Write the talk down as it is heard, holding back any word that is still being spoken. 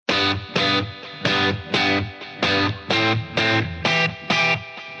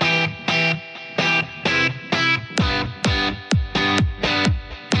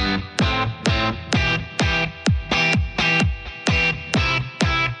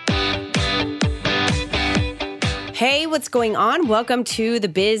Hey, what's going on? Welcome to the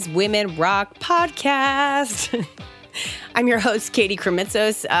Biz Women Rock podcast. I'm your host, Katie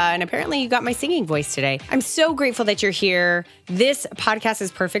Kremitzos, and apparently you got my singing voice today. I'm so grateful that you're here. This podcast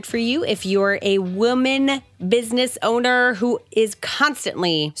is perfect for you if you're a woman business owner who is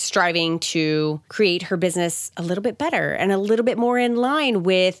constantly striving to create her business a little bit better and a little bit more in line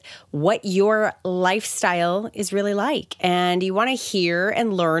with what your lifestyle is really like. And you want to hear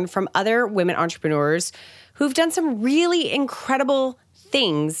and learn from other women entrepreneurs who've done some really incredible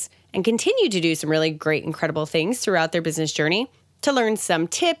things and continue to do some really great, incredible things throughout their business journey, to learn some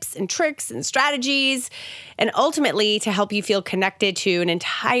tips and tricks and strategies, and ultimately to help you feel connected to an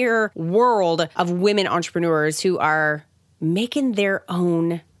entire world of women entrepreneurs who are making their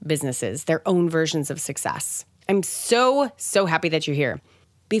own businesses, their own versions of success. I'm so happy that you're here.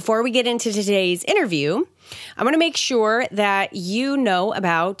 Before we get into today's interview, I want to make sure that you know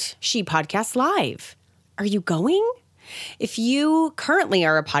about She Podcast Live. Are you going? If you currently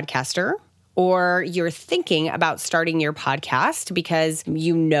are a podcaster or you're thinking about starting your podcast because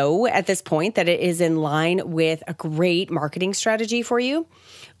you know at this point that it is in line with a great marketing strategy for you,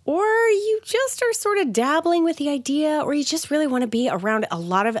 or you just are sort of dabbling with the idea, or you just really want to be around a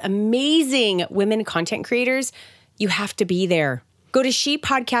lot of amazing women content creators, you have to be there. Go to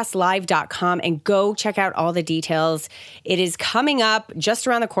shepodcastlive.com and go check out all the details. It is coming up just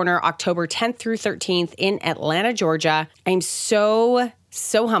around the corner, October 10th through 13th in Atlanta, Georgia. I'm so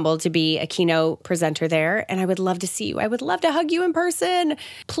humbled to be a keynote presenter there, and I would love to see you. I would love to hug you in person.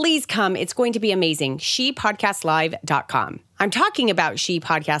 Please come. It's going to be amazing. shepodcastlive.com. I'm talking about She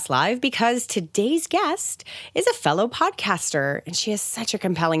Podcast Live because today's guest is a fellow podcaster, and she has such a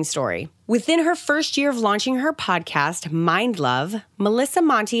compelling story. Within her first year of launching her podcast, Mind Love, Melissa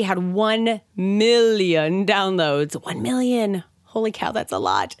Monte had 1 million downloads. 1 million. Holy cow, that's a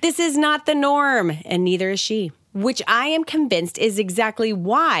lot. This is not the norm, and neither is she, which I am convinced is exactly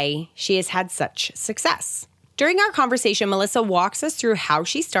why she has had such success. During our conversation, Melissa walks us through how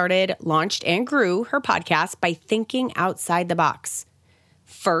she started, launched, and grew her podcast by thinking outside the box.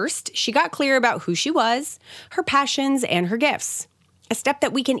 First, she got clear about who she was, her passions, and her gifts. A step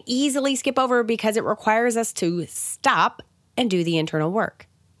that we can easily skip over because it requires us to stop and do the internal work.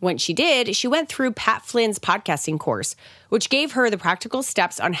 Once she did, she went through Pat Flynn's podcasting course, which gave her the practical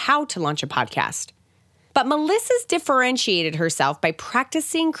steps on how to launch a podcast. But Melissa's differentiated herself by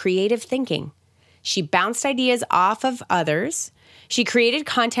practicing creative thinking. She bounced ideas off of others. She created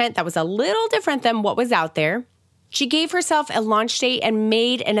content that was a little different than what was out there. She gave herself a launch date and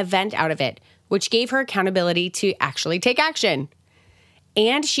made an event out of it, which gave her accountability to actually take action.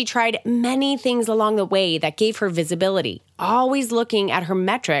 And she tried many things along the way that gave her visibility, always looking at her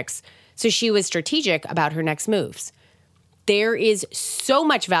metrics so she was strategic about her next moves. There is so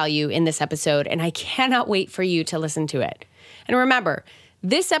much value in this episode, and I cannot wait for you to listen to it. And remember,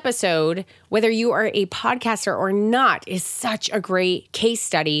 this episode, whether you are a podcaster or not, is such a great case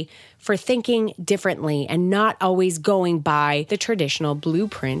study for thinking differently and not always going by the traditional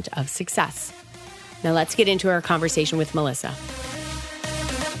blueprint of success. Now let's get into our conversation with Melissa.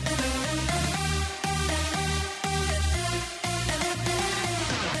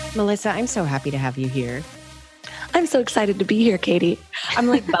 Melissa, I'm so happy to have you here. I'm so excited to be here, Katie. I'm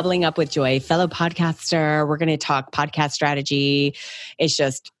like bubbling up with joy. Fellow podcaster, we're going to talk podcast strategy. It's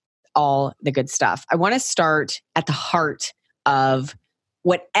just all the good stuff. I want to start at the heart of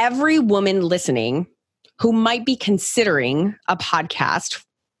what every woman listening who might be considering a podcast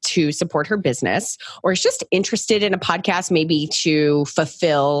to support her business, or is just interested in a podcast, maybe to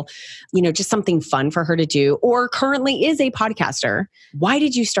fulfill, just something fun for her to do, or currently is a podcaster. Why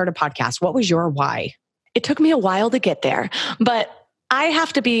did you start a podcast? What was your why? It took me a while to get there, but I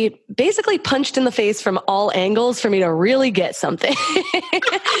have to be basically punched in the face from all angles for me to really get something.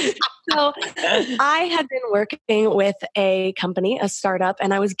 So I had been working with a company, a startup,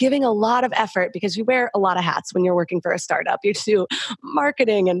 and I was giving a lot of effort because you wear a lot of hats when you're working for a startup. You do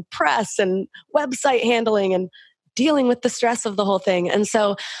marketing and press and website handling and dealing with the stress of the whole thing. And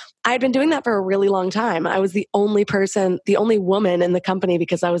so I had been doing that for a really long time. I was the only woman in the company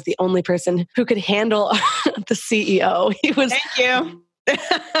because I was the only person who could handle the CEO. Thank you.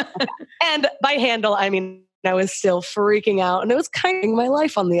 And by handle, I mean, I was still freaking out and it was kind of my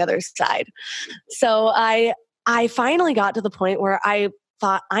life on the other side. So I finally got to the point where I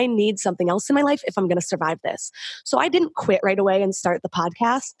thought I need something else in my life if I'm going to survive this. So I didn't quit right away and start the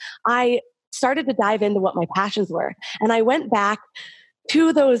podcast. I started to dive into what my passions were. And I went back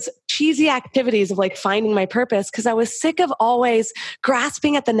to those cheesy activities of like finding my purpose because I was sick of always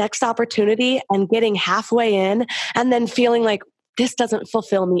grasping at the next opportunity and getting halfway in and then feeling like, this doesn't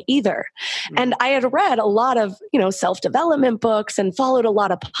fulfill me either. And I had read a lot of, self-development books and followed a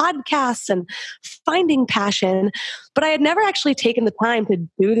lot of podcasts and finding passion, but I had never actually taken the time to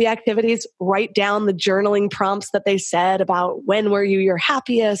do the activities, write down the journaling prompts that they said about when were you your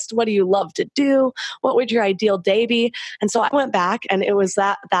happiest? What do you love to do? What would your ideal day be? And so I went back, and it was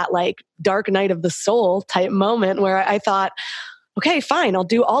that like dark night of the soul type moment where I thought, okay, fine, I'll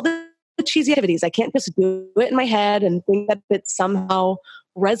do all the cheesy activities. I can't just do it in my head and think that it's somehow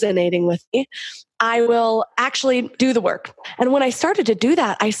resonating with me. I will actually do the work. And when I started to do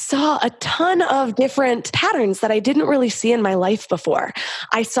that, I saw a ton of different patterns that I didn't really see in my life before.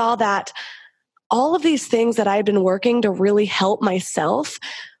 I saw that all of these things that I had been working to really help myself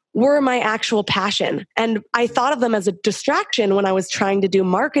were my actual passion. And I thought of them as a distraction when I was trying to do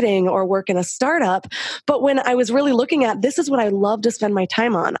marketing or work in a startup. But when I was really looking at, this is what I love to spend my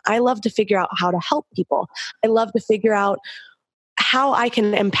time on. I love to figure out how to help people. I love to figure out how I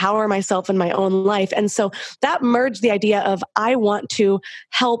can empower myself in my own life. And so that merged the idea of I want to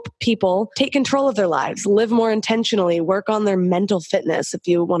help people take control of their lives, live more intentionally, work on their mental fitness, if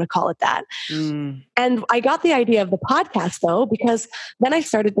you want to call it that. And I got the idea of the podcast though, because then I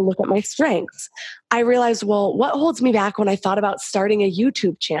started to look at my strengths. I realized, well, what holds me back when I thought about starting a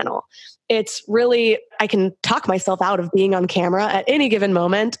YouTube channel? It's really, I can talk myself out of being on camera at any given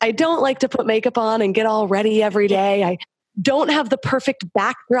moment. I don't like to put makeup on and get all ready every day. I don't have the perfect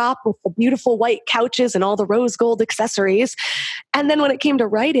backdrop with the beautiful white couches and all the rose gold accessories. And then when it came to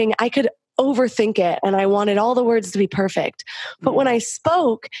writing, I could overthink it and I wanted all the words to be perfect. But when I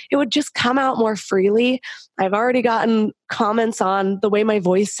spoke, it would just come out more freely. I've already gotten comments on the way my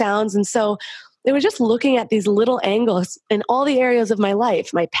voice sounds. And so it was just looking at these little angles in all the areas of my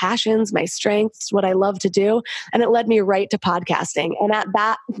life, my passions, my strengths, what I love to do. And it led me right to podcasting. And at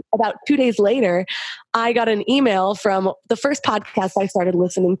that, about 2 days later, I got an email from the first podcast I started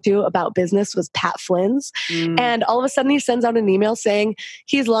listening to about business was Pat Flynn's. And all of a sudden he sends out an email saying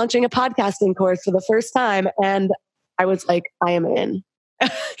he's launching a podcasting course for the first time. And I was like, I am in.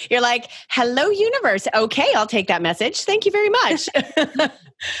 You're like, hello, universe. Okay, I'll take that message. Thank you very much.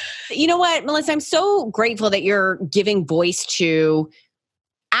 You know what, Melissa, I'm so grateful that you're giving voice to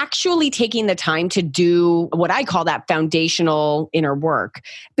actually taking the time to do what I call that foundational inner work.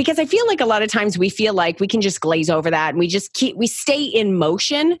 Because I feel like a lot of times we feel like we can just glaze over that and we stay in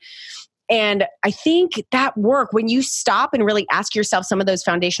motion. And I think that work, when you stop and really ask yourself some of those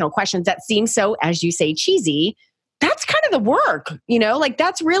foundational questions that seem so, as you say, cheesy, that's kind of the work, like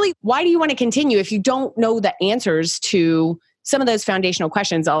that's really, why do you want to continue if you don't know the answers to some of those foundational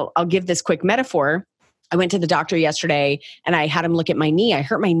questions? I'll give this quick metaphor. I went to the doctor yesterday and I had him look at my knee. I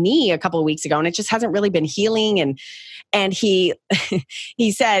hurt my knee a couple of weeks ago and it just hasn't really been healing. And he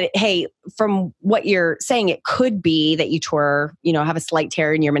he said, hey, from what you're saying, it could be that you tore, have a slight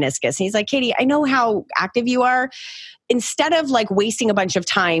tear in your meniscus. And he's like, Katie, I know how active you are. Instead of like wasting a bunch of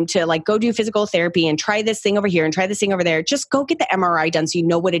time to like go do physical therapy and try this thing over here and try this thing over there, just go get the MRI done so you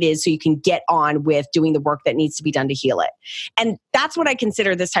know what it is so you can get on with doing the work that needs to be done to heal it. And that's what I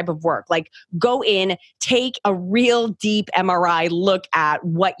consider this type of work. Like go in, take a real deep MRI look at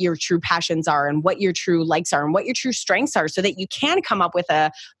what your true passions are and what your true likes are and what your true strengths are so that you can come up with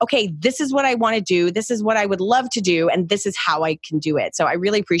okay, this is what I want to do. This is what I would love to do. And this is how I can do it. So I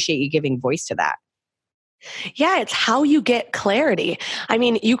really appreciate you giving voice to that. Yeah, it's how you get clarity. I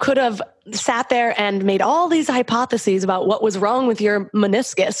mean, you could have sat there and made all these hypotheses about what was wrong with your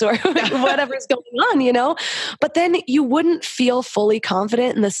meniscus or whatever's going on, but then you wouldn't feel fully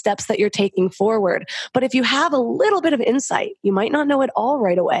confident in the steps that you're taking forward. But if you have a little bit of insight, you might not know it all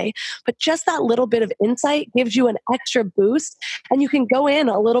right away, but just that little bit of insight gives you an extra boost and you can go in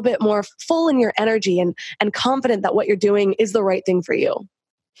a little bit more full in your energy and confident that what you're doing is the right thing for you.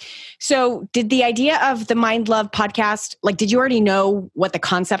 So did the idea of the Mind Love podcast, did you already know what the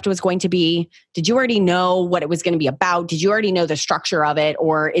concept was going to be? Did you already know what it was going to be about? Did you already know the structure of it?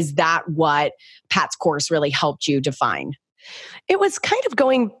 Or is that what Pat's course really helped you define? It was kind of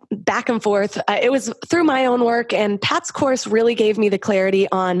going back and forth. It was through my own work, and Pat's course really gave me the clarity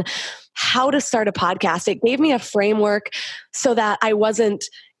on how to start a podcast. It gave me a framework so that I wasn't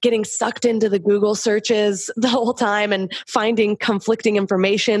getting sucked into the Google searches the whole time and finding conflicting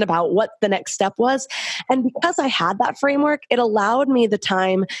information about what the next step was. And because I had that framework, it allowed me the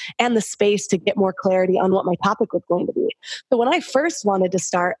time and the space to get more clarity on what my topic was going to be. So when I first wanted to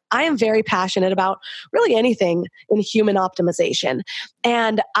start, I am very passionate about really anything in human optimization.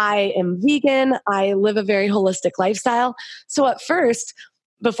 And I am vegan. I live a very holistic lifestyle. So at first,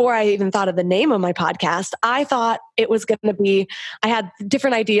 before I even thought of the name of my podcast, I thought it was going to be, I had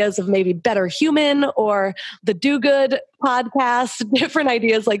different ideas of maybe Better Human or the Do Good podcast, different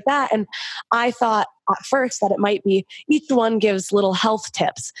ideas like that. And I thought at first that it might be each one gives little health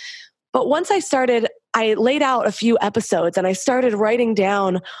tips. But once I laid out a few episodes and I started writing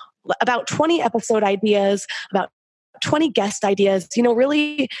down about 20 episode ideas, about 20 guest ideas,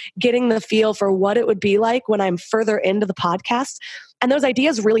 really getting the feel for what it would be like when I'm further into the podcast. And those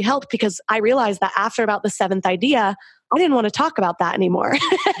ideas really helped because I realized that after about the 7th idea, I didn't want to talk about that anymore.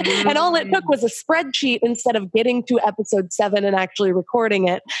 And all it took was a spreadsheet instead of getting to episode 7 and actually recording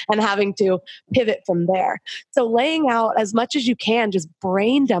it and having to pivot from there. So laying out as much as you can, just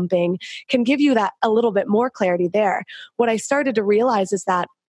brain dumping, can give you that a little bit more clarity there. What I started to realize is that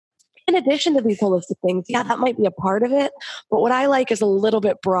in addition to these holistic things, yeah, that might be a part of it. But what I like is a little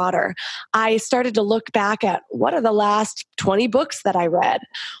bit broader. I started to look back at what are the last 20 books that I read?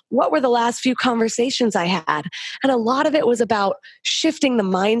 What were the last few conversations I had? And a lot of it was about shifting the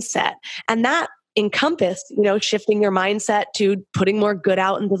mindset. And that encompassed, shifting your mindset to putting more good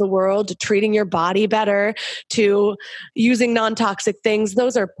out into the world, to treating your body better, to using non-toxic things.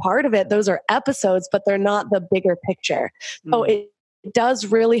 Those are part of it. Those are episodes, but they're not the bigger picture. So it does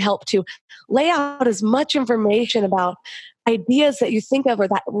really help to lay out as much information about ideas that you think of or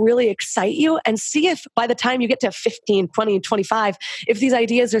that really excite you and see if by the time you get to 15, 20, 25, if these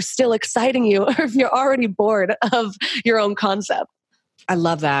ideas are still exciting you or if you're already bored of your own concept. I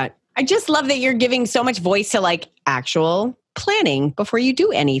love that. I just love that you're giving so much voice to actual planning before you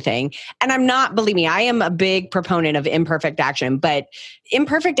do anything. And believe me, I am a big proponent of imperfect action, but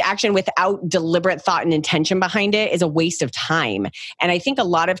imperfect action without deliberate thought and intention behind it is a waste of time. And I think a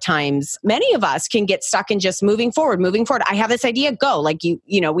lot of times, many of us can get stuck in just moving forward. I have this idea, go.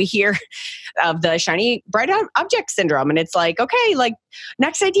 We hear of the shiny, bright object syndrome. And it's okay,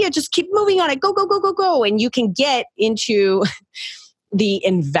 next idea, just keep moving on it. Go, go, go, go, go. And you can get into the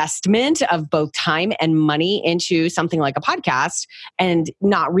investment of both time and money into something like a podcast and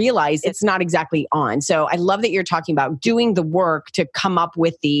not realize it's not exactly on. So I love that you're talking about doing the work to come up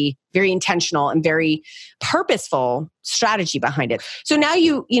with the very intentional and very purposeful strategy behind it. So now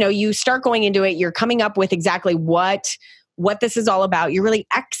you start going into it, you're coming up with exactly what this is all about. You're really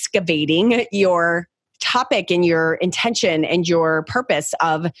excavating your topic and your intention and your purpose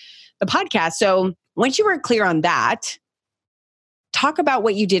of the podcast. So once you were clear on that, talk about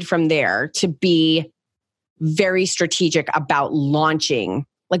what you did from there to be very strategic about launching.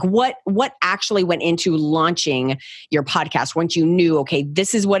 What actually went into launching your podcast once you knew, okay,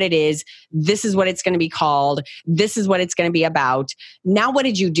 this is what it is. This is what it's going to be called. This is what it's going to be about. Now, what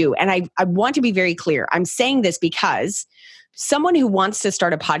did you do? And I want to be very clear. I'm saying this because someone who wants to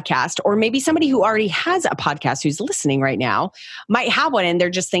start a podcast, or maybe somebody who already has a podcast who's listening right now, might have one and they're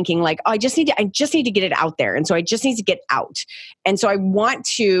just thinking I just need to get it out there. And so I just need to get out. And so I want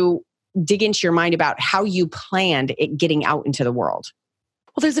to dig into your mind about how you planned it getting out into the world.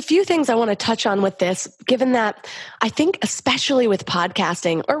 Well, there's a few things I want to touch on with this, given that I think especially with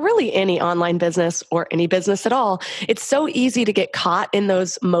podcasting or really any online business or any business at all, it's so easy to get caught in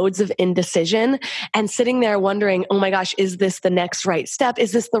those modes of indecision and sitting there wondering, oh my gosh, is this the next right step?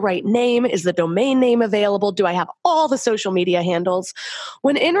 Is this the right name? Is the domain name available? Do I have all the social media handles?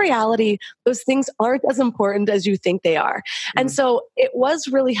 When in reality, those things aren't as important as you think they are. And so it was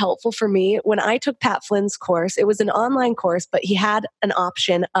really helpful for me when I took Pat Flynn's course. It was an online course, but he had an option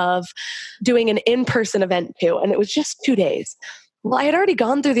of doing an in-person event too. And it was just 2 days. Well, I had already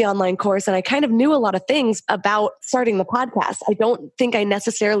gone through the online course and I kind of knew a lot of things about starting the podcast. I don't think I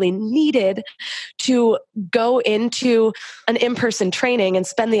necessarily needed to go into an in-person training and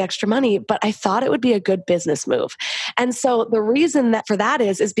spend the extra money, but I thought it would be a good business move. And so the reason for that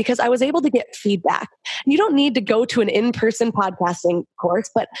is because I was able to get feedback. You don't need to go to an in-person podcasting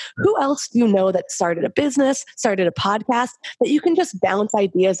course, but who else do you know that started a business, started a podcast that you can just bounce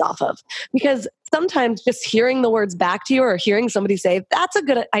ideas off of? Because sometimes just hearing the words back to you or hearing somebody say, that's a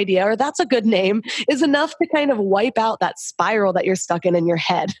good idea or that's a good name is enough to kind of wipe out that spiral that you're stuck in your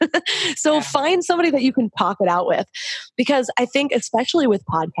head. So find somebody that you can talk it out with, because I think especially with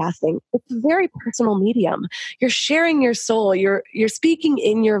podcasting, it's a very personal medium. You're sharing your soul. You're speaking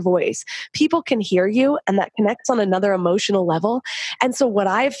in your voice. People can hear you and that connects on another emotional level. And so what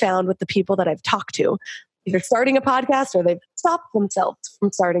I've found with the people that I've talked to, either starting a podcast or they've stopped themselves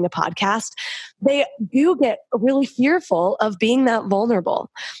from starting a podcast, they do get really fearful of being that vulnerable.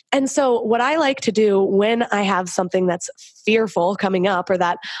 And so what I like to do when I have something that's fearful coming up or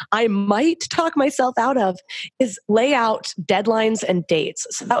that I might talk myself out of is lay out deadlines and dates.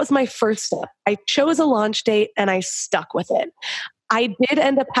 So that was my first step. I chose a launch date and I stuck with it. I did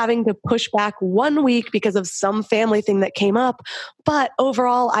end up having to push back 1 week because of some family thing that came up. But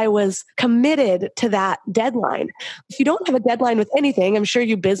overall, I was committed to that deadline. If you don't have a deadline with anything, I'm sure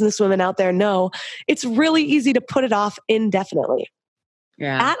you businesswomen out there know, it's really easy to put it off indefinitely.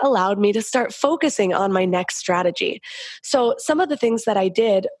 Yeah. That allowed me to start focusing on my next strategy. So some of the things that I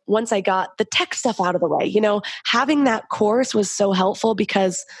did once I got the tech stuff out of the way, having that course was so helpful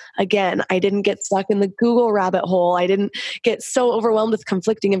because, again, I didn't get stuck in the Google rabbit hole. I didn't get so overwhelmed with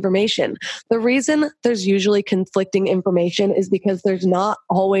conflicting information. The reason there's usually conflicting information is because there's not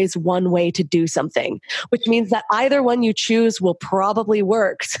always one way to do something, which means that either one you choose will probably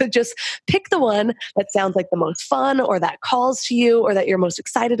work. So just pick the one that sounds like the most fun, or that calls to you, or that you're most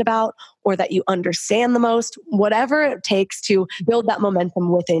excited about, or that you understand the most, whatever it takes to build that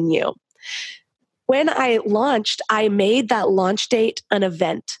momentum within you. When I launched, I made that launch date an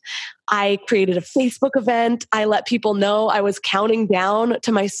event. I created a Facebook event. I let people know I was counting down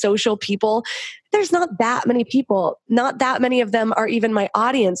to my social people. There's not that many people. Not that many of them are even my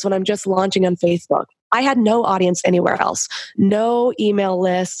audience when I'm just launching on Facebook. I had no audience anywhere else, no email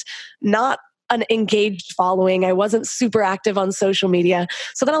list, not an engaged following. I wasn't super active on social media.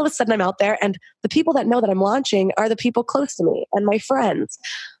 So then all of a sudden I'm out there, and the people that know that I'm launching are the people close to me and my friends.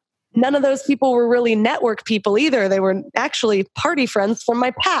 None of those people were really network people either. They were actually party friends from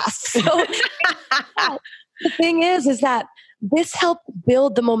my past. So the thing is that this helped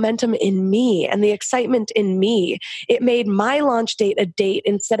build the momentum in me and the excitement in me. It made my launch date a date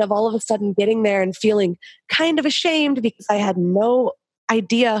instead of all of a sudden getting there and feeling kind of ashamed because I had no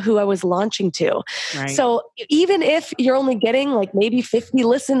idea who I was launching to. Right. So even if you're only getting like maybe 50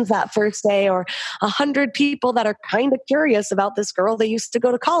 listens that first day, or 100 people that are kind of curious about this girl they used to go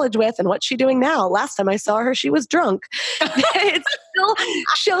to college with and what's she doing now? Last time I saw her, she was drunk. It still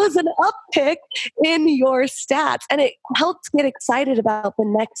shows an uptick in your stats, and it helps get excited about the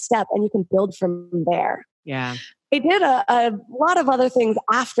next step, and you can build from there. Yeah. I did a lot of other things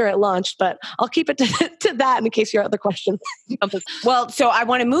after it launched, but I'll keep it to that in case you have other questions. Well, so I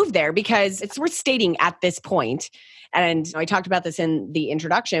want to move there because it's worth stating at this point, and I talked about this in the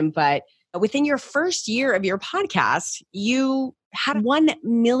introduction, but within your first year of your podcast, you had 1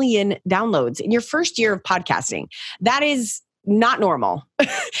 million downloads in your first year of podcasting. That is not normal.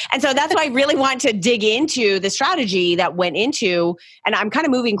 And so that's why I really want to dig into the strategy that went into, and I'm kind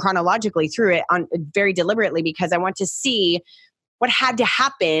of moving chronologically through it on very deliberately because I want to see what had to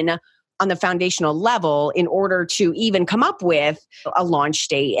happen on the foundational level in order to even come up with a launch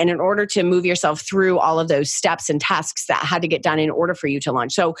date and in order to move yourself through all of those steps and tasks that had to get done in order for you to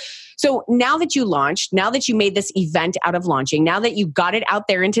launch. So now that you launched, now that you made this event out of launching, now that you got it out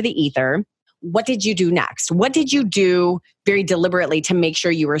there into the ether, what did you do next? What did you do very deliberately to make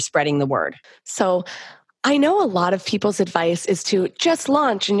sure you were spreading the word? So I know a lot of people's advice is to just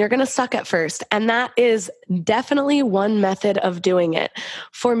launch and you're going to suck at first. And that is definitely one method of doing it.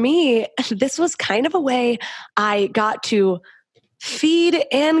 For me, this was kind of a way I got to feed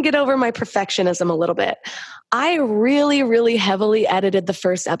and get over my perfectionism a little bit. I really, really heavily edited the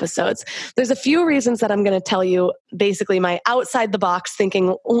first episodes. There's a few reasons that I'm going to tell you, basically my outside the box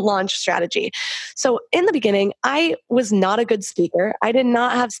thinking launch strategy. So in the beginning, I was not a good speaker. I did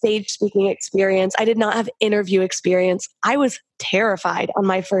not have stage speaking experience. I did not have interview experience. I was terrified on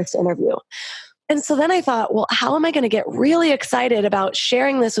my first interview. And so then I thought, well, how am I going to get really excited about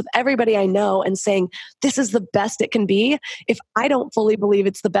sharing this with everybody I know and saying, this is the best it can be if I don't fully believe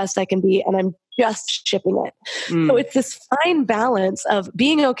it's the best I can be and I'm just shipping it. So it's this fine balance of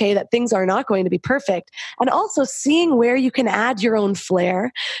being okay that things are not going to be perfect and also seeing where you can add your own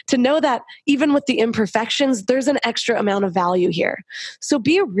flair to know that even with the imperfections, there's an extra amount of value here. So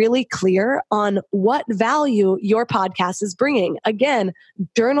be really clear on what value your podcast is bringing. Again,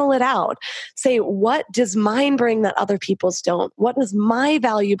 journal it out. Say, what does mine bring that other people's don't? What does my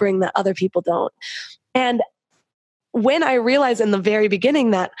value bring that other people don't? And when I realized in the very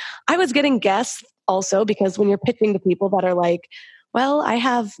beginning that I was getting guests also, because when you're pitching to people that are like, well, I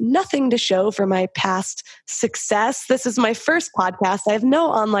have nothing to show for my past success. This is my first podcast. I have no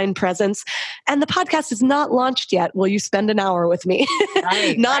online presence and the podcast is not launched yet. Will you spend an hour with me?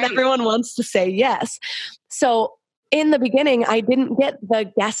 Right, Not right. everyone wants to say yes. So in the beginning, I didn't get the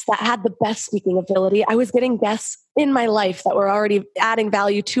guests that had the best speaking ability. I was getting guests in my life that were already adding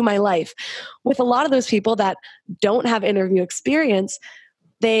value to my life. With a lot of those people that don't have interview experience,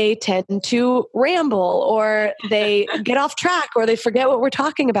 they tend to ramble or they get off track or they forget what we're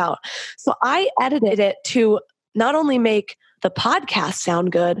talking about. So I edited it to not only make the podcast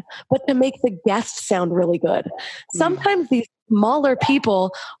sound good, but to make the guests sound really good. Sometimes these smaller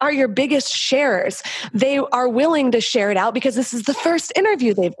people are your biggest sharers. They are willing to share it out because this is the first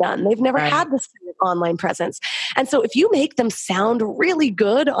interview they've done. They've never Right. had this kind of online presence. And so if you make them sound really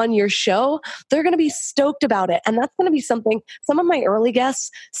good on your show, they're going to be stoked about it. And that's going to be something some of my early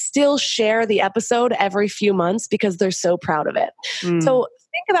guests still share the episode every few months because they're so proud of it. So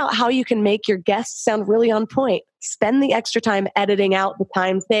think about how you can make your guests sound really on point. Spend the extra time editing out the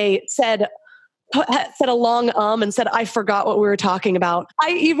times they said a long and said, I forgot what we were talking about.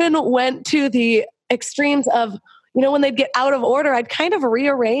 I even went to the extremes of, when they'd get out of order, I'd kind of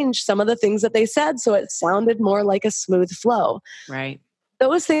rearrange some of the things that they said so it sounded more like a smooth flow. Right.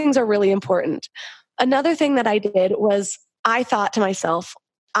 Those things are really important. Another thing that I did was I thought to myself,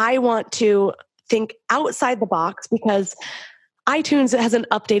 I want to think outside the box because iTunes hasn't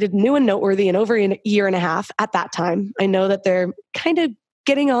updated new and noteworthy in over a year and a half at that time. I know that they're kind of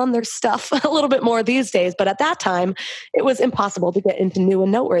getting on their stuff a little bit more these days, but at that time, it was impossible to get into new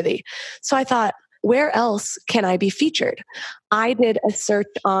and noteworthy. So I thought, where else can I be featured? I did a search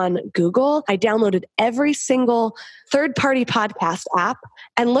on Google. I downloaded every single third-party podcast app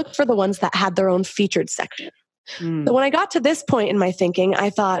and looked for the ones that had their own featured section. So when I got to this point in my thinking, I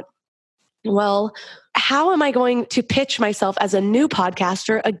thought, well, how am I going to pitch myself as a new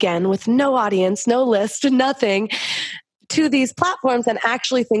podcaster, again, with no audience, no list, nothing, to these platforms and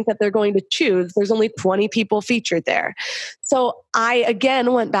actually think that they're going to choose? There's only 20 people featured there. So I,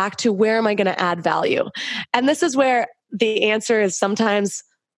 again, went back to where am I going to add value? And this is where the answer is sometimes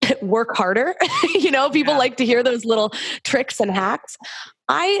work harder. People like to hear those little tricks and hacks.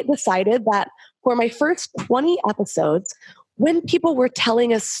 I decided that for my first 20 episodes, when people were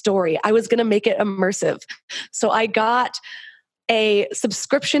telling a story, I was going to make it immersive. So I got a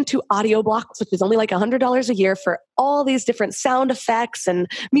subscription to Audioblocks, which is only like $100 a year for all these different sound effects and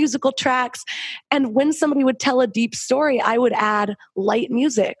musical tracks. And when somebody would tell a deep story, I would add light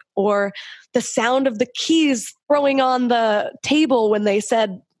music or the sound of the keys throwing on the table when they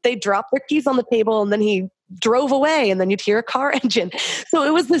said they dropped their keys on the table and then he drove away and then you'd hear a car engine. So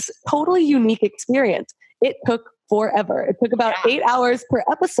it was this totally unique experience. It took forever. It took about 8 hours per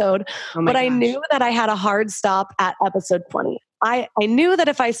episode, but I knew that I had a hard stop at episode 20. I knew that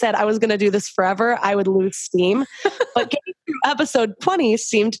if I said I was going to do this forever, I would lose steam, but getting through episode 20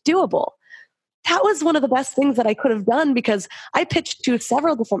 seemed doable. That was one of the best things that I could have done because I pitched to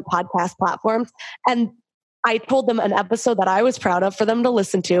several different podcast platforms and I told them an episode that I was proud of for them to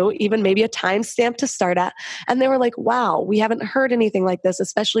listen to, even maybe a timestamp to start at. And they were like, wow, we haven't heard anything like this,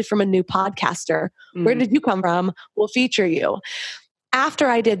 especially from a new podcaster. Where did you come from? We'll feature you. After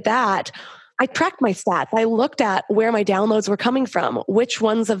I did that, I tracked my stats. I looked at where my downloads were coming from, which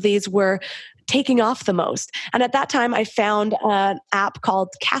ones of these were taking off the most. And at that time, I found an app called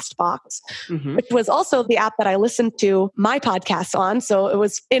Castbox, which was also the app that I listened to my podcasts on. So it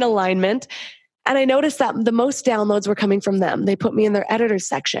was in alignment. And I noticed that the most downloads were coming from them. They put me in their editors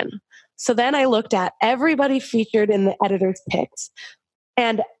section. So then I looked at everybody featured in the editors picks.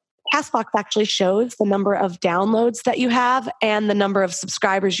 And Castbox actually shows the number of downloads that you have and the number of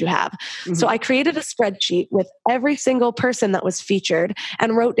subscribers you have. So I created a spreadsheet with every single person that was featured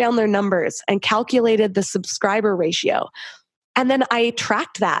and wrote down their numbers and calculated the subscriber ratio. And then I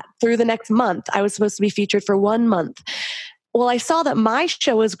tracked that through the next month. I was supposed to be featured for 1 month. Well, I saw that my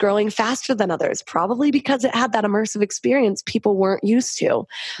show was growing faster than others, probably because it had that immersive experience people weren't used to.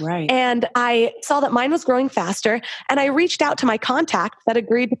 Right. And I saw that mine was growing faster, and I reached out to my contact that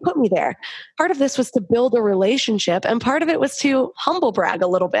agreed to put me there. Part of this was to build a relationship, and part of it was to humble brag a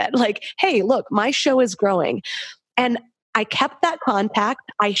little bit. Like, hey, look, my show is growing. And I kept that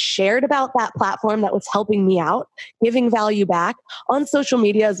contact. I shared about that platform that was helping me out, giving value back on social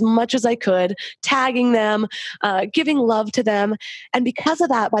media as much as I could, tagging them, giving love to them. And because of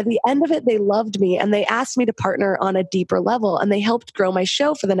that, by the end of it, they loved me and they asked me to partner on a deeper level and they helped grow my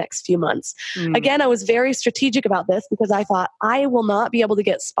show for the next few months. Again, I was very strategic about this because I thought I will not be able to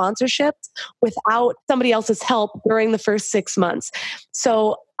get sponsorships without somebody else's help during the first 6 months.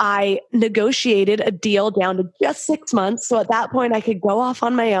 So I negotiated a deal down to just 6 months. So at that point, I could go off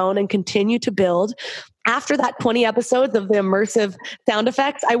on my own and continue to build. After that 20 episodes of the immersive sound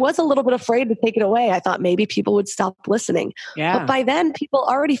effects, I was a little bit afraid to take it away. I thought maybe people would stop listening. Yeah. But by then, people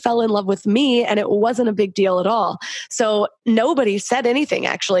already fell in love with me and it wasn't a big deal at all. So nobody said anything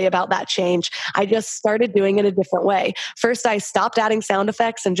actually about that change. I just started doing it a different way. First, I stopped adding sound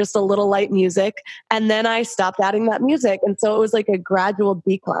effects and just a little light music. And then I stopped adding that music. And so it was like a gradual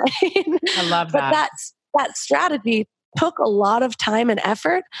decline. I love that. But that strategy took a lot of time and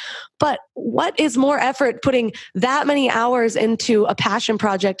effort. But what is more effort putting that many hours into a passion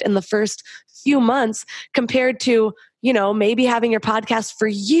project in the first few months compared to, maybe having your podcast for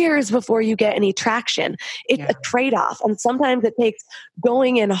years before you get any traction? It's a trade-off. And sometimes it takes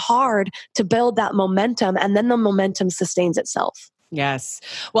going in hard to build that momentum, and then the momentum sustains itself. Yes.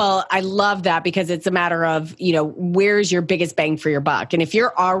 Well, I love that because it's a matter of, where's your biggest bang for your buck? And if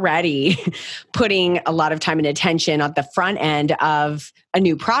you're already putting a lot of time and attention at the front end of a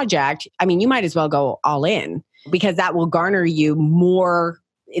new project, you might as well go all in, because that will garner you more,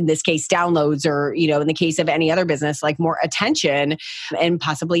 in this case, downloads, or, in the case of any other business, like more attention and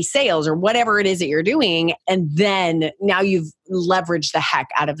possibly sales or whatever it is that you're doing. And then now you've leveraged the heck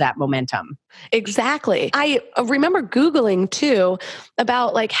out of that momentum. Exactly. I remember Googling too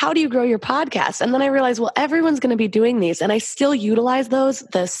about how do you grow your podcast? And then I realized, well, everyone's going to be doing these. And I still utilize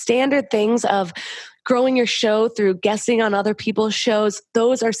the standard things of growing your show through guesting on other people's shows.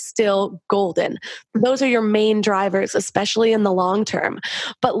 Those are still golden. Those are your main drivers, especially in the long term.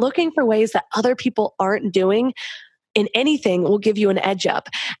 But looking for ways that other people aren't doing in anything will give you an edge up.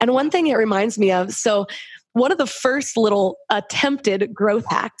 And one thing it reminds me of, so one of the first little attempted growth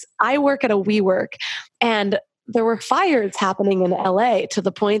hacks, I work at a WeWork, and there were fires happening in LA to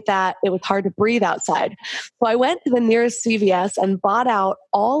the point that it was hard to breathe outside. So I went to the nearest CVS and bought out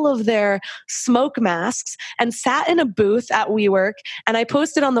all of their smoke masks and sat in a booth at WeWork. And I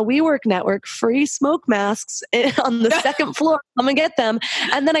posted on the WeWork network, free smoke masks on the second floor. Come and get them.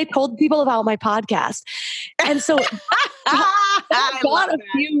 And then I told people about my podcast. And so I got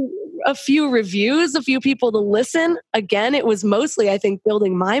a few reviews, a few people to listen. Again, it was mostly, I think,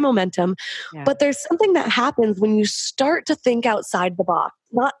 building my momentum. Yeah. But there's something that happens when you start to think outside the box.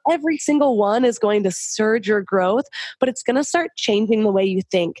 Not every single one is going to surge your growth, but it's going to start changing the way you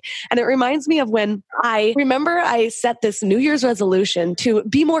think. And it reminds me of when I set this New Year's resolution to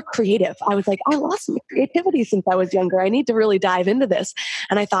be more creative. I was like, I lost my creativity since I was younger. I need to really dive into this.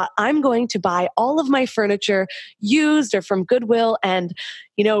 And I thought, I'm going to buy all of my furniture used or from Goodwill and,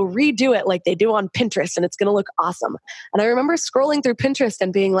 redo it like they do on Pinterest, and it's going to look awesome. And I remember scrolling through Pinterest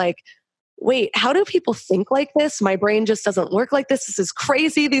and being like, wait, how do people think like this? My brain just doesn't work like this. This is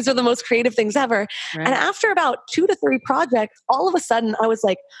crazy. These are the most creative things ever. Right. And after about 2 to 3 projects, all of a sudden I was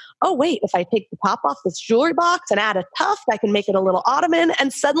like, oh, wait, if I take the top off this jewelry box and add a tuft, I can make it a little ottoman.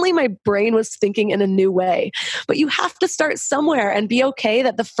 And suddenly my brain was thinking in a new way. But you have to start somewhere and be okay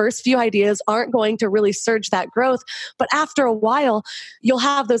that the first few ideas aren't going to really surge that growth. But after a while, you'll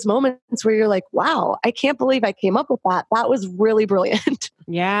have those moments where you're like, wow, I can't believe I came up with that. That was really brilliant.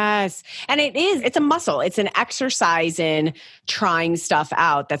 Yes. And it's a muscle. It's an exercise in trying stuff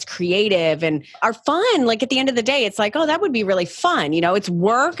out that's creative and are fun. Like at the end of the day, it's like, oh, that would be really fun. It's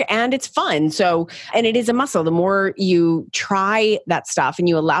work and it's fun. So, and it is a muscle. The more you try that stuff and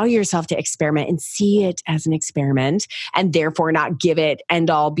you allow yourself to experiment and see it as an experiment, and therefore not give it end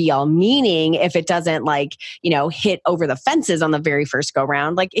all be all meaning if it doesn't hit over the fences on the very first go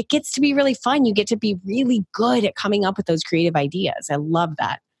round, it gets to be really fun. You get to be really good at coming up with those creative ideas. I love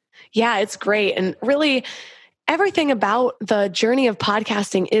that. Yeah, it's great. And really, everything about the journey of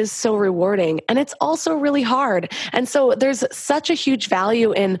podcasting is so rewarding, and it's also really hard. And so there's such a huge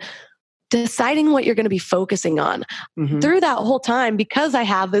value in deciding what you're going to be focusing on through that whole time. Because I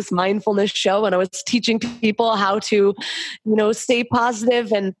have this mindfulness show and I was teaching people how to, stay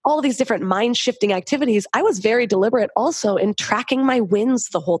positive and all these different mind shifting activities, I was very deliberate also in tracking my wins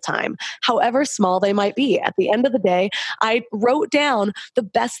the whole time, however small they might be. At the end of the day, I wrote down the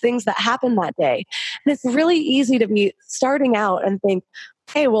best things that happened that day. And it's really easy to be starting out and think,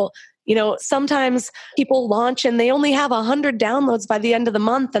 hey, well, sometimes people launch and they only have 100 downloads by the end of the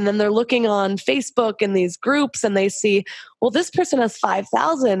month. And then they're looking on Facebook in these groups and they see, well, this person has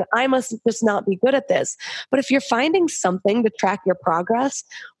 5,000. I must just not be good at this. But if you're finding something to track your progress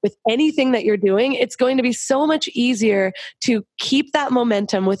with anything that you're doing, it's going to be so much easier to keep that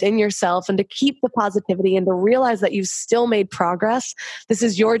momentum within yourself and to keep the positivity and to realize that you've still made progress. This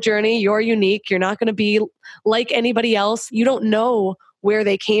is your journey. You're unique. You're not going to be like anybody else. You don't know where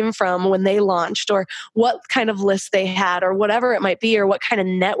they came from when they launched or what kind of list they had or whatever it might be or what kind of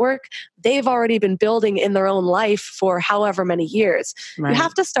network they've already been building in their own life for however many years. Right. You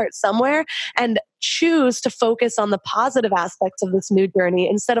have to start somewhere and choose to focus on the positive aspects of this new journey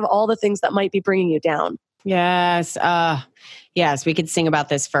instead of all the things that might be bringing you down. Yes. Yes, we could sing about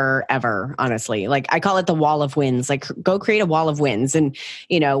this forever, honestly. Like I call it the wall of wins. Like go create a wall of wins. And,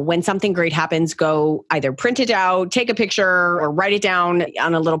 when something great happens, go either print it out, take a picture or write it down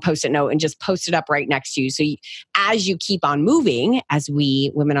on a little post-it note and just post it up right next to you. So as you keep on moving, as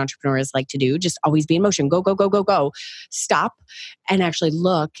we women entrepreneurs like to do, just always be in motion. Go, go, go, go, go. Stop and actually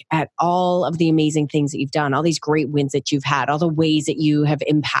look at all of the amazing things that you've done, all these great wins that you've had, all the ways that you have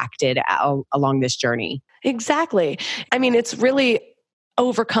impacted along this journey. Exactly. I mean, it's really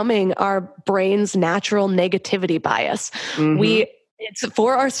overcoming our brain's natural negativity bias. Mm-hmm. It's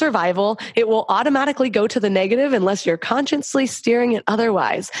for our survival. It will automatically go to the negative unless you're consciously steering it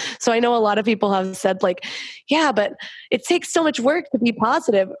otherwise. So I know a lot of people have said like, yeah, but it takes so much work to be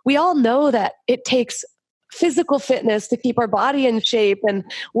positive. We all know that it takes physical fitness to keep our body in shape. And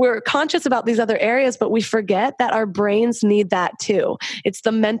we're conscious about these other areas, but we forget that our brains need that too. It's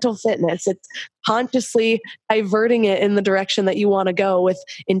the mental fitness. It's consciously diverting it in the direction that you want to go with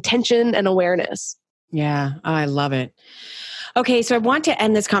intention and awareness. Yeah, I love it. Okay, so I want to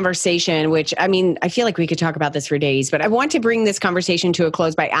end this conversation, which I feel like we could talk about this for days, but I want to bring this conversation to a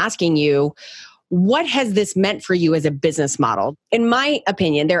close by asking you, what has this meant for you as a business model? In my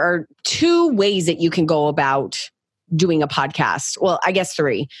opinion, there are two ways that you can go about doing a podcast. Well, I guess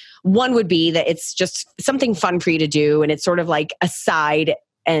three. One would be that it's just something fun for you to do, and it's sort of like aside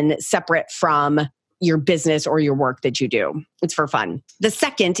and separate from your business or your work that you do. It's for fun. The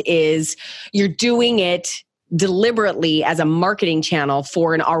second is you're doing it deliberately as a marketing channel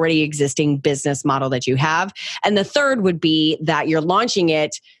for an already existing business model that you have. And the third would be that you're launching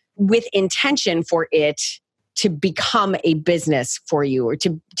it with intention for it to become a business for you, or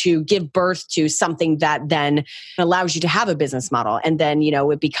to give birth to something that then allows you to have a business model. And then,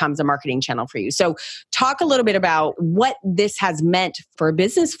 it becomes a marketing channel for you. So talk a little bit about what this has meant for a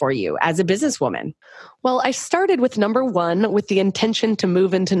business for you as a businesswoman. Well, I started with number one with the intention to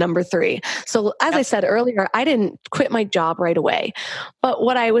move into number three. So as I said earlier, I didn't quit my job right away. But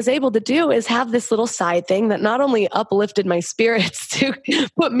what I was able to do is have this little side thing that not only uplifted my spirits to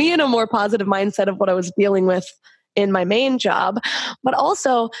put me in a more positive mindset of what I was dealing with in my main job, but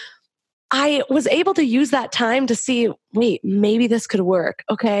also I was able to use that time to see, wait, maybe this could work.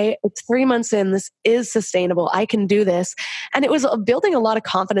 Okay, it's 3 months in. This is sustainable. I can do this. And it was building a lot of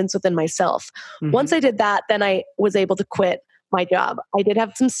confidence within myself. Mm-hmm. Once I did that, then I was able to quit my job. I did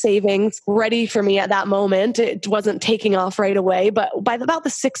have some savings ready for me at that moment. It wasn't taking off right away, but by about the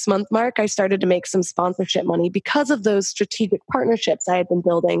 6-month mark, I started to make some sponsorship money because of those strategic partnerships I had been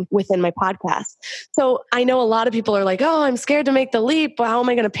building within my podcast. So I know a lot of people are like, oh, I'm scared to make the leap. How am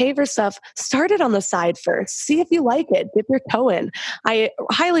I going to pay for stuff? Start it on the side first. See if you like it. Dip your toe in. I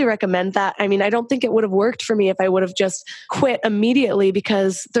highly recommend that. I don't think it would have worked for me if I would have just quit immediately,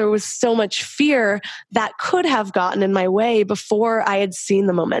 because there was so much fear that could have gotten in my way before I had seen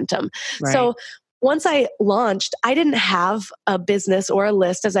the momentum. Right. So once I launched, I didn't have a business or a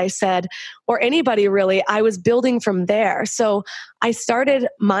list, as I said, or anybody really. I was building from there. So I started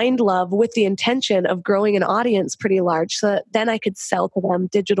Mind Love with the intention of growing an audience pretty large so that then I could sell to them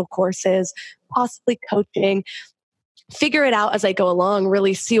digital courses, possibly coaching, figure it out as I go along,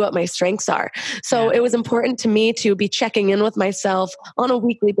 really see what my strengths are. So it was important to me to be checking in with myself on a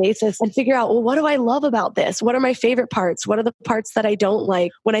weekly basis and figure out, well, what do I love about this? What are my favorite parts? What are the parts that I don't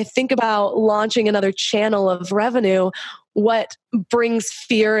like? When I think about launching another channel of revenue, what brings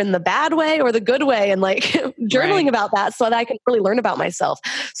fear in the bad way or the good way, and like journaling about that so that I can really learn about myself.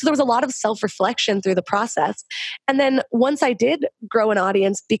 So there was a lot of self-reflection through the process. And then once I did grow an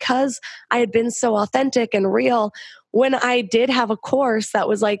audience, because I had been so authentic and real, when I did have a course that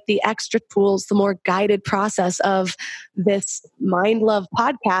was like the extra tools, the more guided process of this Mind Love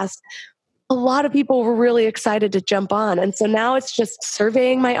podcast, a lot of people were really excited to jump on. And so now it's just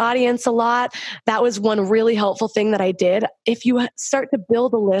surveying my audience a lot. That was one really helpful thing that I did. If you start to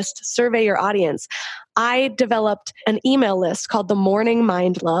build a list, survey your audience. I developed an email list called the Morning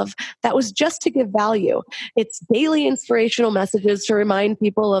Mind Love that was just to give value. It's daily inspirational messages to remind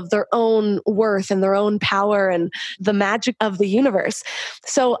people of their own worth and their own power and the magic of the universe.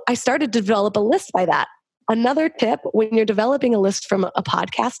 So I started to develop a list by that. Another tip, when you're developing a list from a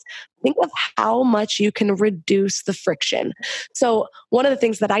podcast, think of how much you can reduce the friction. So one of the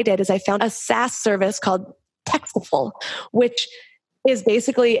things that I did is I found a SaaS service called Textful, which is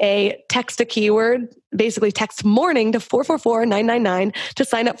basically a text a keyword, basically text morning to 444-999 to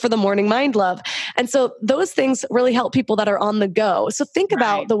sign up for the Morning Mind Love. And so those things really help people that are on the go. So think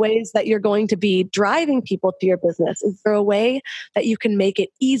about the ways that you're going to be driving people to your business. Is there a way that you can make it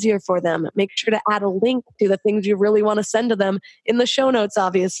easier for them? Make sure to add a link to the things you really want to send to them in the show notes,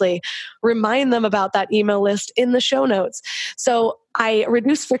 obviously. Remind them about that email list in the show notes. So I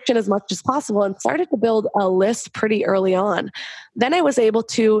reduced friction as much as possible and started to build a list pretty early on. Then I was able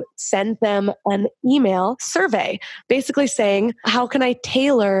to send them an email survey, basically saying, how can I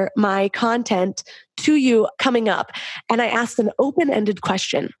tailor my content to you coming up? And I asked an open-ended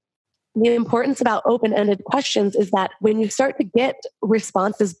question. The importance about open-ended questions is that when you start to get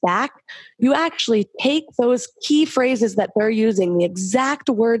responses back, you actually take those key phrases that they're using, the exact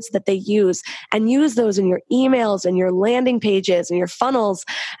words that they use, and use those in your emails and your landing pages and your funnels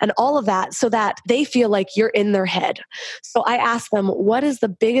and all of that so that they feel like you're in their head. So I asked them, what is the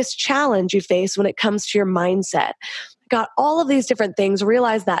biggest challenge you face when it comes to your mindset? Got all of these different things,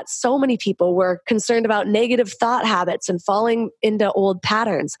 realized that so many people were concerned about negative thought habits and falling into old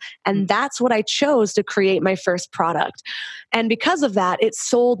patterns. And that's what I chose to create my first product. And because of that, it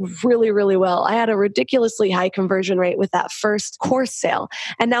sold really, really well. I had a ridiculously high conversion rate with that first course sale.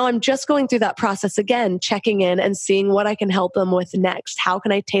 And now I'm just going through that process again, checking in and seeing what I can help them with next. How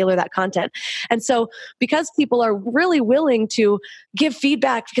can I tailor that content? And so because people are really willing to give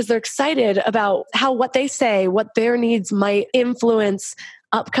feedback because they're excited about how what they say, what their needs might influence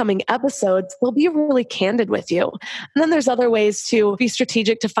upcoming episodes, they'll be really candid with you. And then there's other ways to be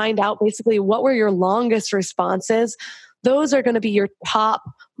strategic to find out basically what were your longest responses. Those are going to be your top,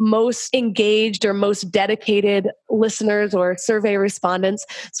 most engaged or most dedicated listeners or survey respondents.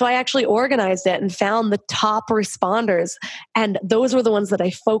 So I actually organized it and found the top responders. And those were the ones that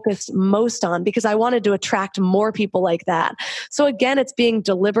I focused most on because I wanted to attract more people like that. So again, it's being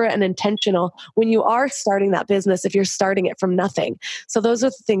deliberate and intentional when you are starting that business, if you're starting it from nothing. So those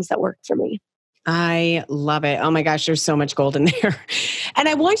are the things that work for me. I love it. Oh my gosh, there's so much gold in there. And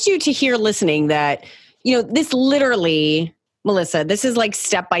I want you to hear listening that this literally, Melissa, this is like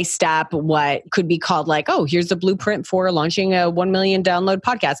step by step what could be called like, oh, here's the blueprint for launching a 1 million download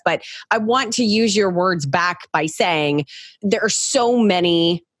podcast. But I want to use your words back by saying there are so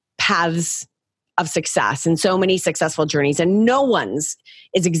many paths of success and so many successful journeys, and no one's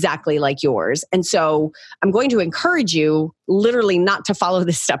is exactly like yours. And so I'm going to encourage you literally not to follow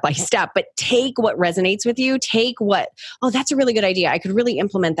this step by step, but take what resonates with you. Take what, oh, that's a really good idea. I could really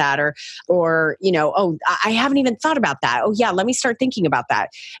implement that. Or, oh, I haven't even thought about that. Oh yeah, let me start thinking about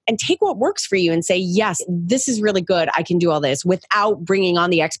that. And take what works for you and say, yes, this is really good. I can do all this without bringing on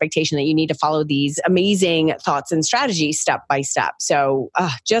the expectation that you need to follow these amazing thoughts and strategies step by step. So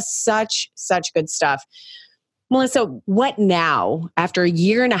just such good stuff. Melissa, what now, after 1.5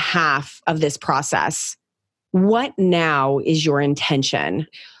 years of this process, what now is your intention?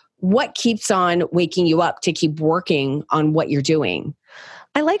 What keeps on waking you up to keep working on what you're doing?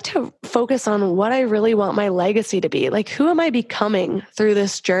 I like to focus on what I really want my legacy to be. Like, who am I becoming through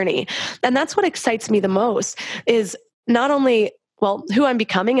this journey? And that's what excites me the most is not only, who I'm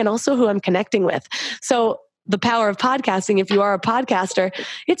becoming and also who I'm connecting with. So the power of podcasting, if you are a podcaster,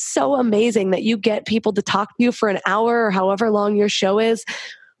 it's so amazing that you get people to talk to you for an hour or however long your show is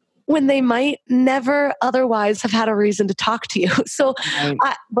when they might never otherwise have had a reason to talk to you. So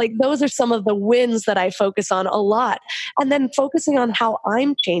those are some of the wins that I focus on a lot. And then focusing on how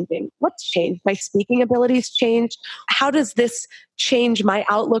I'm changing. What's changed? My speaking abilities changed. How does this change my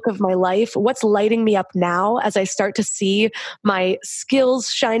outlook of my life? What's lighting me up now as I start to see my skills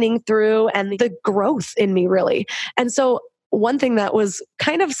shining through and the growth in me really? And so one thing that was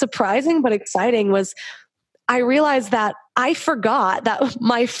kind of surprising but exciting was I realized that I forgot that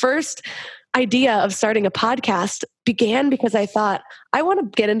my first idea of starting a podcast began because I thought, I want to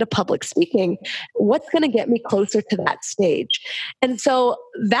get into public speaking. What's going to get me closer to that stage? And so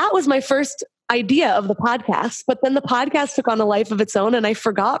that was my first idea of the podcast, but then the podcast took on a life of its own and I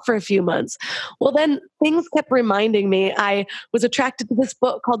forgot for a few months. Well, then things kept reminding me. I was attracted to this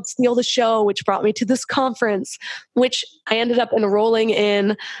book called Steal the Show, which brought me to this conference, which I ended up enrolling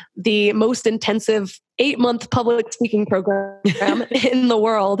in the most intensive 8-month public speaking program in the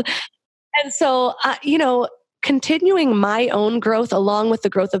world. And so, continuing my own growth along with the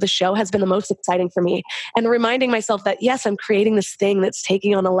growth of the show has been the most exciting for me. And reminding myself that, yes, I'm creating this thing that's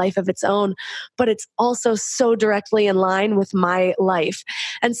taking on a life of its own, but it's also so directly in line with my life.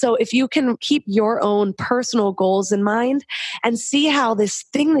 And so if you can keep your own personal goals in mind and see how this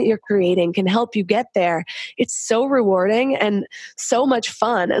thing that you're creating can help you get there, it's so rewarding and so much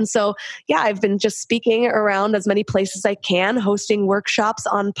fun. And so, yeah, I've been just speaking around as many places as I can, hosting workshops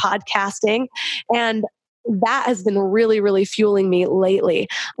on podcasting. And that has been really, really fueling me lately.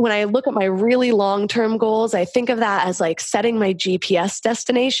 When I look at my really long-term goals, I think of that as like setting my GPS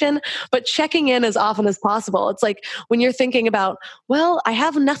destination, but checking in as often as possible. It's like when you're thinking about, well, I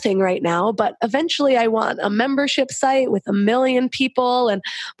have nothing right now, but eventually I want a membership site with 1 million people and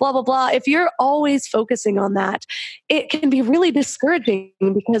blah, blah, blah. If you're always focusing on that, it can be really discouraging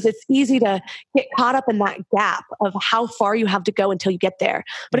because it's easy to get caught up in that gap of how far you have to go until you get there.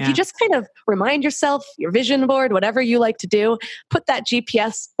 But if you just kind of remind yourself, your vision board, whatever you like to do, put that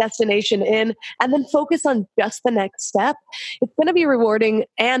GPS destination in and then focus on just the next step. It's going to be rewarding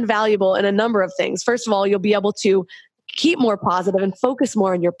and valuable in a number of things. First of all, you'll be able to keep more positive and focus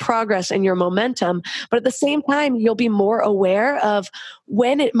more on your progress and your momentum. But at the same time, you'll be more aware of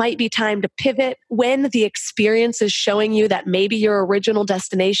when it might be time to pivot, when the experience is showing you that maybe your original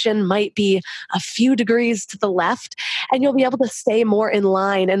destination might be a few degrees to the left, and you'll be able to stay more in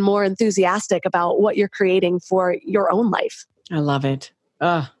line and more enthusiastic about what you're creating for your own life. I love it.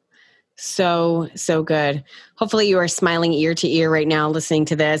 So good. Hopefully you are smiling ear to ear right now, listening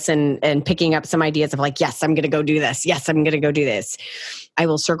to this and picking up some ideas of like, yes, I'm going to go do this. Yes, I'm going to go do this. I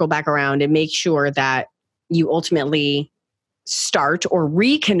will circle back around and make sure that you ultimately start or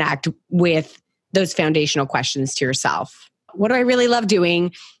reconnect with those foundational questions to yourself. What do I really love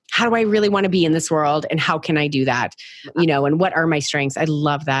doing? How do I really want to be in this world? And how can I do that? And what are my strengths? I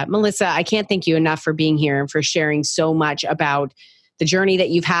love that. Melissa, I can't thank you enough for being here and for sharing so much about the journey that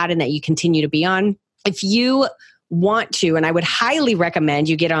you've had and that you continue to be on. If you want to, and I would highly recommend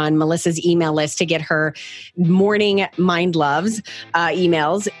you get on Melissa's email list to get her morning Mind Loves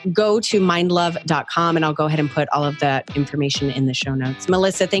emails, go to mindlove.com and I'll go ahead and put all of that information in the show notes.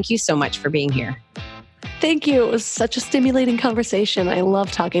 Melissa, thank you so much for being here. Thank you. It was such a stimulating conversation. I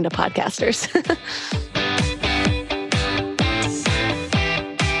love talking to podcasters.